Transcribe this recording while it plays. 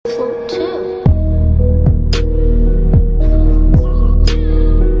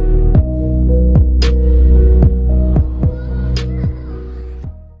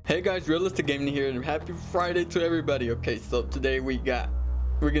Realistic Gaming here, and happy Friday to everybody. Okay, so today we're gonna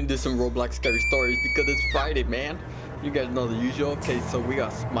do some Roblox scary stories because it's Friday, man. You guys know the usual. Okay, so we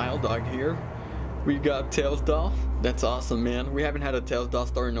got Smile Dog here. We got Tails Doll. That's awesome, man. We haven't had a Tails Doll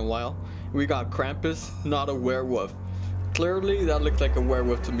story in a while. We got Krampus, not a werewolf. Clearly, that looks like a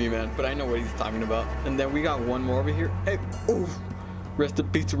werewolf to me, man. But I know what he's talking about. And then we got one more over here. Hey, oof. Rest in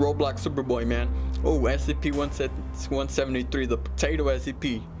peace to Roblox Superboy, man. Oh, SCP-173, the potato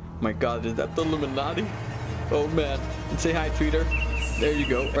SCP. My God, is that the Illuminati? Oh, man. And say hi, Tweeter. There you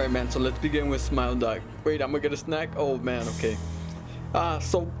go. All right, man. So let's begin with Smile Dog. Wait, I'm gonna get a snack. Oh, man. Okay.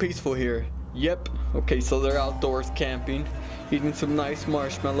 So peaceful here. Yep. Okay, so they're outdoors camping, eating some nice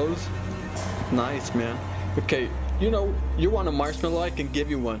marshmallows. Nice, man. Okay, you know, you want a marshmallow? I can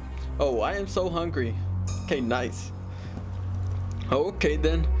give you one. Oh, I am so hungry. Okay, nice. Okay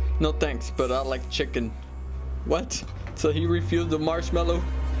then, no thanks, but I like chicken. What? So he refused the marshmallow?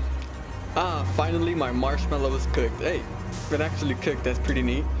 Finally my marshmallow is cooked. Hey, it actually cooked, that's pretty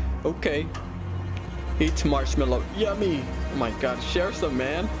neat. Okay. Eats marshmallow, yummy. Oh my God, share some,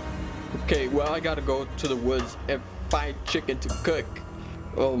 man. Okay, well I gotta go to the woods and find chicken to cook.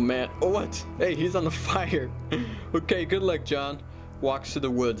 Oh man, oh what? Hey, he's on the fire. Okay, good luck, John. Walks to the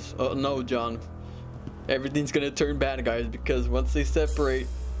woods. Oh no, John. Everything's gonna turn bad, guys, because once they separate,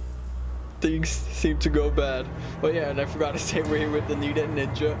 things seem to go bad. Oh yeah, and I forgot to say we're here with Anita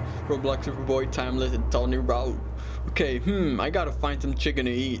Ninja, Roblox Superboy, Timeless, and Tony Raul. Okay, I gotta find some chicken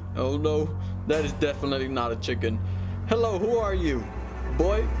to eat. Oh no, that is definitely not a chicken. Hello, who are you?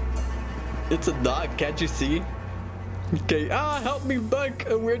 Boy? It's a dog, can't you see? Okay, help me, Buck!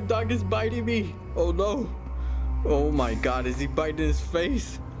 A weird dog is biting me. Oh no. Oh my God, is he biting his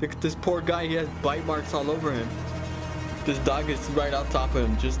face? Look at this poor guy, he has bite marks all over him. This dog is right on top of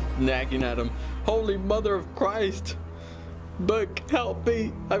him, just nagging at him. Holy mother of Christ! Buck, help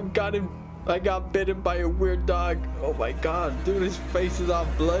me! I got bitten by a weird dog. Oh my God, dude, his face is all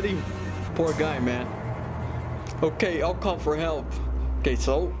bloody. Poor guy, man. Okay, I'll call for help. Okay,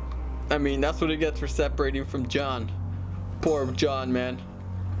 so, I mean, that's what he gets for separating from John. Poor John, man.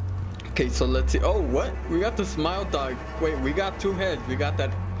 Okay, so let's see. Oh, what? We got the Smile Dog. Wait, we got two heads. We got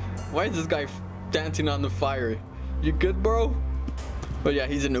that. Why is this guy dancing on the fire? You good, bro? Oh yeah,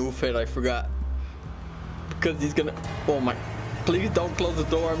 he's an oof head. I forgot. Because he's gonna. Oh my. Please don't close the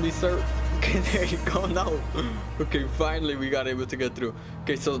door on me, sir. Okay, there you go. No. Okay, finally we got able to get through.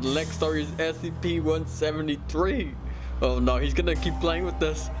 Okay, so the next story is SCP-173. Oh no, he's gonna keep playing with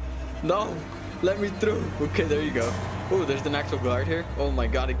us. No, let me through. Okay, there you go. Oh, there's an actual guard here. Oh my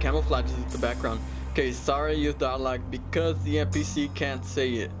God, it camouflages the background. Okay, sorry, use dialogue because the NPC can't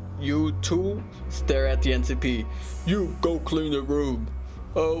say it. You too stare at the NCP. You go clean the room.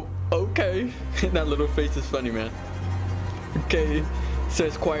 Oh, okay. That little face is funny, man. Okay,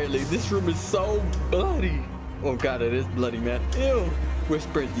 says quietly, this room is so bloody. Oh God, it is bloody, man. Ew.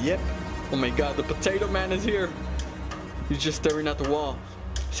 Whispers, yep. Oh my God, the potato man is here. He's just staring at the wall.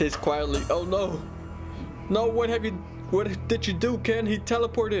 Says quietly, oh no. No, what did you do, Ken? He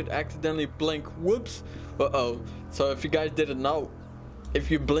teleported. Accidentally blink. Whoops. Uh-oh. So if you guys didn't know, if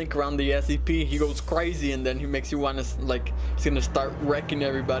you blink around the SCP, he goes crazy and then he makes you want to, like, he's gonna start wrecking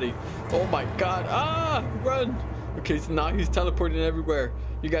everybody. Oh my God. Run. Okay, so now he's teleporting everywhere.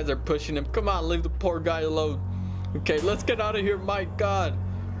 You guys are pushing him. Come on, leave the poor guy alone. Okay, let's get out of here. My God.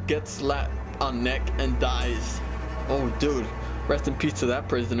 Gets slapped on neck and dies. Oh, dude. Rest in peace to that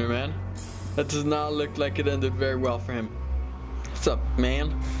prisoner, man. That does not look like it ended very well for him. What's up,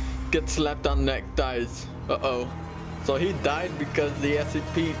 man? Gets slapped on neck, dies. Uh-oh. So he died because the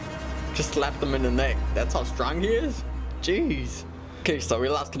SCP just slapped him in the neck. That's how strong he is? Jeez. Okay, so we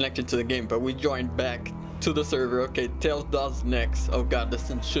lost connection to the game, but we joined back to the server. Okay, Tails Doll's next. Oh God, this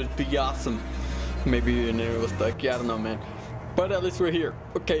thing should be awesome. Maybe your name was stuck. Yeah, I don't know, man. But at least we're here.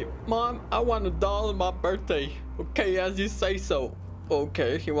 Okay, Mom, I want a doll on my birthday. Okay, as you say so.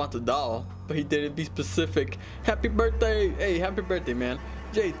 Okay, he wants a doll, but he didn't be specific. Happy birthday! Hey, happy birthday, man.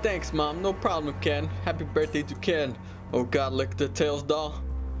 Jay, thanks, Mom. No problem, Ken. Happy birthday to Ken. Oh God, look at the Tails doll.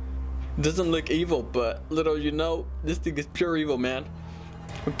 Doesn't look evil, but little you know, this thing is pure evil, man.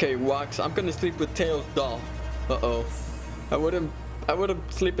 Okay, Wax, I'm gonna sleep with Tails doll. Uh-oh. I wouldn't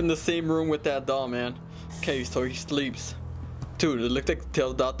sleep in the same room with that doll, man. Okay, so he sleeps. Dude, it looked like the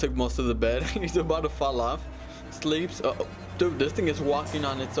Tails doll took most of the bed. He's about to fall off. Sleeps. Uh-oh. Dude, this thing is walking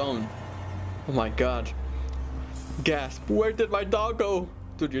on its own. Oh my God. Gasp. Where did my dog go?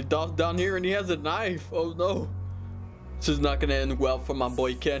 Dude, your dog's down here and he has a knife. Oh no. This is not gonna end well for my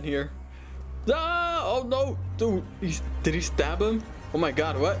boy Ken here. Oh no. Dude, did he stab him? Oh my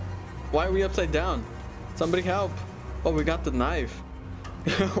God, what? Why are we upside down? Somebody help. Oh, we got the knife.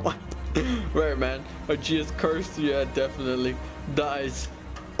 What? Where, man? A G is cursed? Yeah, definitely. Dies.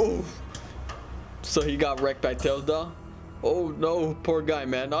 Oof. So he got wrecked by Tails doll? Oh no, poor guy,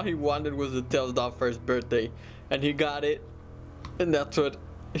 man. All he wanted was a Tails doll for his birthday. And he got it. And that's what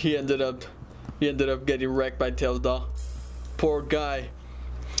he ended up getting wrecked by Tails doll. Poor guy.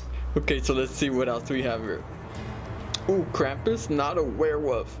 Okay, so let's see what else we have here. Ooh, Krampus, not a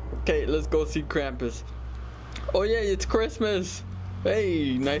werewolf. Okay, let's go see Krampus. Oh yeah, it's Christmas.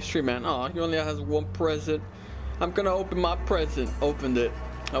 Hey, nice tree, man. Oh, he only has one present. I'm gonna open my present. Opened it.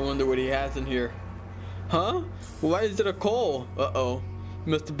 I wonder what he has in here. Huh? Why is it a coal? Uh-oh.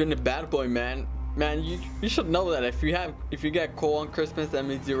 Must have been a bad boy, man. Man, you should know that if you get coal on Christmas, that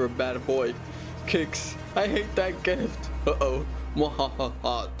means you're a bad boy. Kicks. I hate that gift. Uh-oh.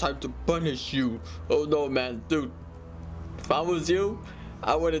 Mwahaha. Time to punish you. Oh no, man. Dude. If I was you,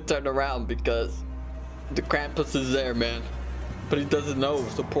 I would have turned around because the Krampus is there, man. But he doesn't know,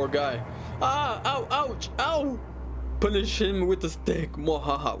 so poor guy. Ah, ow, ouch, ow. Punish him with a stick.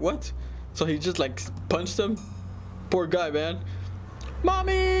 Mwahaha. What? So he just like punched him? Poor guy, man.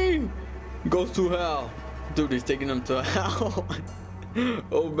 Mommy! Goes to hell. Dude, he's taking him to hell.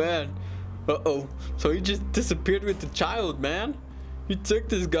 Oh, man. Uh-oh. So he just disappeared with the child, man. He took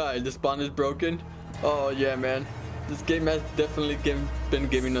this guy. The spawn is broken. Oh, yeah, man. This game has definitely been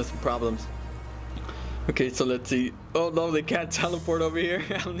giving us some problems. Okay, so let's see. Oh, no, they can't teleport over here.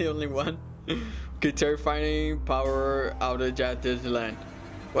 I'm the only one. Okay, terrifying power outage at Disneyland.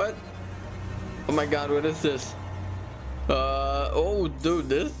 What? Oh my god, what is this? Oh, dude,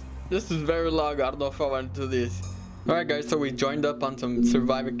 this is very long. I don't know if I want to do this. Alright guys, so we joined up on some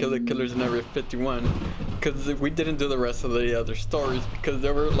Survive and Kill the Killers in Area 51 because we didn't do the rest of the other stories because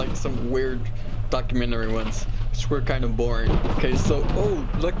there were like some weird documentary ones which were kind of boring. Okay, so oh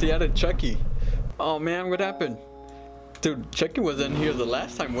look, they added Chucky. Oh man, what happened? Dude, Chucky wasn't here the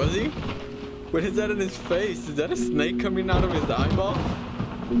last time, was he? What is that in his face? Is that a snake coming out of his eyeball?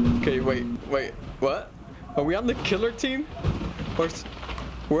 Okay, wait, what? Are we on the killer team? Or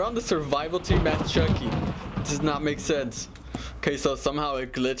we're on the survival team as Chucky? Does not make sense. Okay, so somehow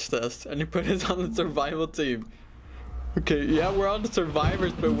it glitched us and it put us on the survival team. Okay, yeah, we're on the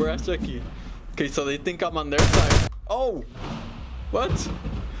survivors, but we're at Chucky. Okay, so they think I'm on their side. Oh, what?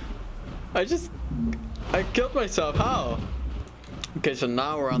 I killed myself. How? Okay, so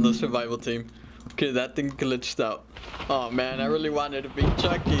now we're on the survival team. Okay, that thing glitched out. Oh man, I really wanted to be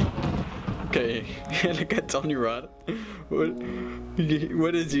Chucky. Okay, look at Tony Rod.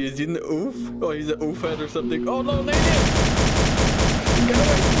 What is he? Is he in the oof? Oh, he's an oof head or something. Oh no, they did! Get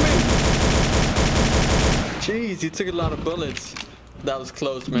away from me! Jeez, he took a lot of bullets. That was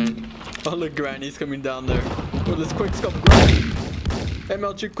close, man. Oh look, Granny's coming down there. Oh, this quick scope, Granny!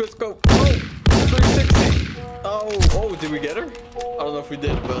 MLG quick scope. Oh, 360. Oh, did we get her? I don't know if we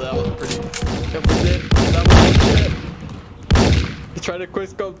did, but that was pretty. If we did, that was legit. Try to quick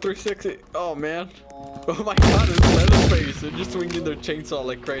scope 360. Oh man. Oh my god, it's Leatherface. They're just swinging their chainsaw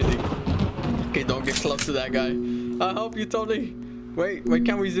like crazy. Okay, don't get close to that guy. I help you, Tony. Wait,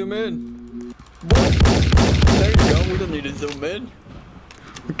 can't we zoom in? What? There you go. We don't need to zoom in.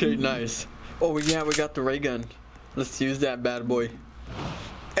 Okay, nice. Oh yeah, we got the ray gun. Let's use that bad boy.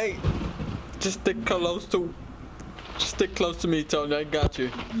 Hey, just stick close to me, Tony. I got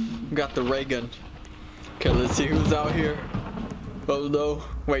you. Got the ray gun. Okay, let's see who's out here. Oh no.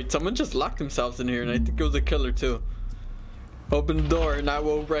 Wait, someone just locked themselves in here and I think it was a killer too. Open the door and I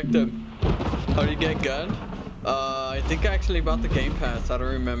will wreck them. How do you get gun? I think I actually bought the game pass. I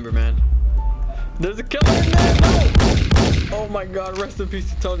don't remember, man. There's a killer in there! No! Oh my god, rest in peace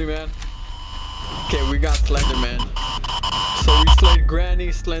to Tony, man. Okay, we got Slender Man. So we slayed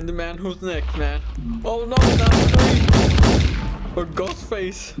Granny, Slender Man. Who's next, man? Oh no, not Scream! Or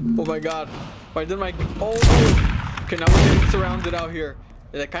Ghostface. Oh my god. Why did my... Oh no! Okay, now we're getting surrounded out here.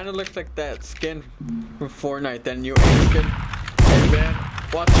 That kind of looks like that skin from Fortnite, that new skin. Hey man,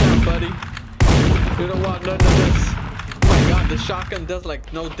 watch out, buddy. You don't want none of this. Oh my god, the shotgun does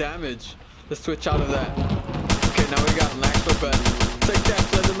like no damage. Let's switch out of that. Okay, now we got an actual gun. Take that,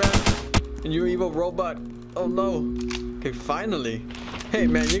 Slenderman. And you evil robot. Oh no. Okay, finally. Hey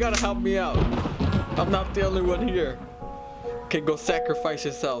man, you gotta help me out. I'm not the only one here. Okay, go sacrifice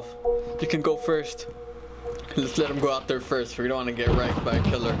yourself. You can go first. Let's let him go out there first. We don't want to get wrecked by a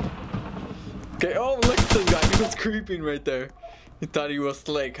killer. Okay, oh look at this guy. He was creeping right there. He thought he was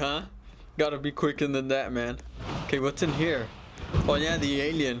slick, huh? Gotta be quicker than that, man. Okay, what's in here? Oh yeah, the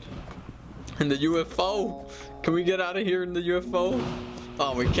alien. And the UFO. Can we get out of here in the UFO?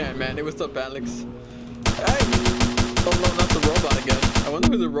 Oh, we can't, man. Hey, what's up, Alex? Hey! Oh no, not the robot again. I wonder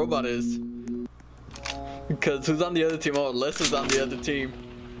who the robot is. Because who's on the other team? Oh, Les is on the other team.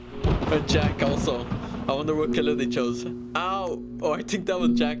 And Jack also. I wonder what killer they chose. Ow! Oh, I think that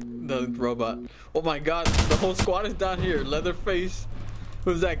was Jack, the robot. Oh my god, the whole squad is down here. Leatherface.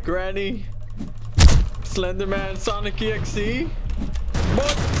 Who's that? Granny. Slenderman. Sonic EXE.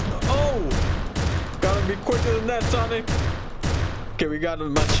 What? Oh! Gotta be quicker than that, Sonic. Okay, we got a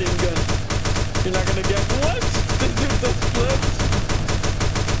machine gun. You're not gonna get... What? This dude does flips?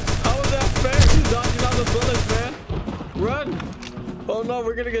 How is that fair? He's dodging all the bullets, man. Run! Oh no,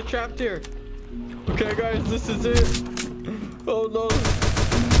 we're gonna get trapped here. Okay, guys, this is it. Oh no.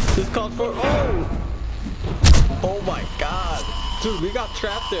 This calls for... Oh! Oh my god. Dude, we got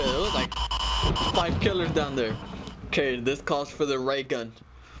trapped there. There was like 5 killers down there. Okay, this calls for the ray gun.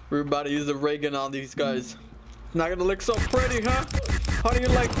 We're about to use the ray gun on these guys. Not gonna look so pretty, huh? How do you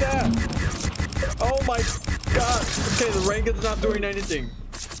like that? Oh my god. Okay, the ray gun's not doing anything.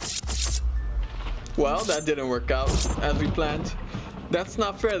 Well, that didn't work out as we planned. That's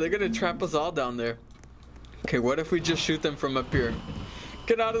not fair. They're gonna trap us all down there. Okay, what if we just shoot them from up here?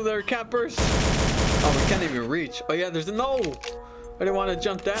 Get out of there, campers. Oh, we can't even reach. Oh yeah, there's a... No! I didn't want to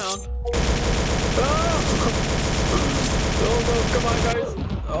jump down. Oh! Oh no, come on guys.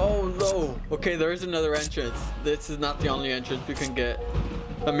 Oh no. Okay, there is another entrance. This is not the only entrance we can get.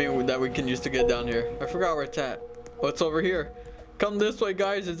 I mean, that we can use to get down here. I forgot where it's at. Oh, it's over here. Come this way,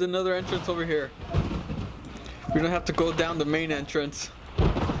 guys. There's another entrance over here. We don't have to go down the main entrance.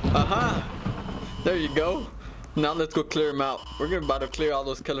 Aha! There you go. Now let's go clear them out. We're about to clear all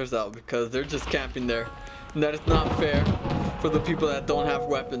those killers out because they're just camping there. And that is not fair for the people that don't have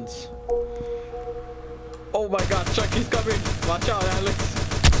weapons. Oh my god, Chucky's coming. Watch out,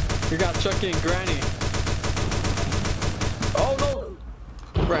 Alex. We got Chucky and Granny. Oh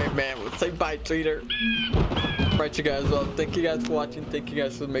no! Right, man. We'll say bye, Tweeter. Right, you guys. Well, thank you guys for watching. Thank you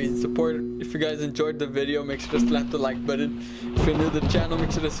guys for the amazing support. If you guys enjoyed the video, make sure to slap the like button. If you're new to the channel,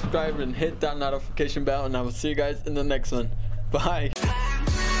 make sure to subscribe and hit that notification bell. And I will see you guys in the next one. Bye.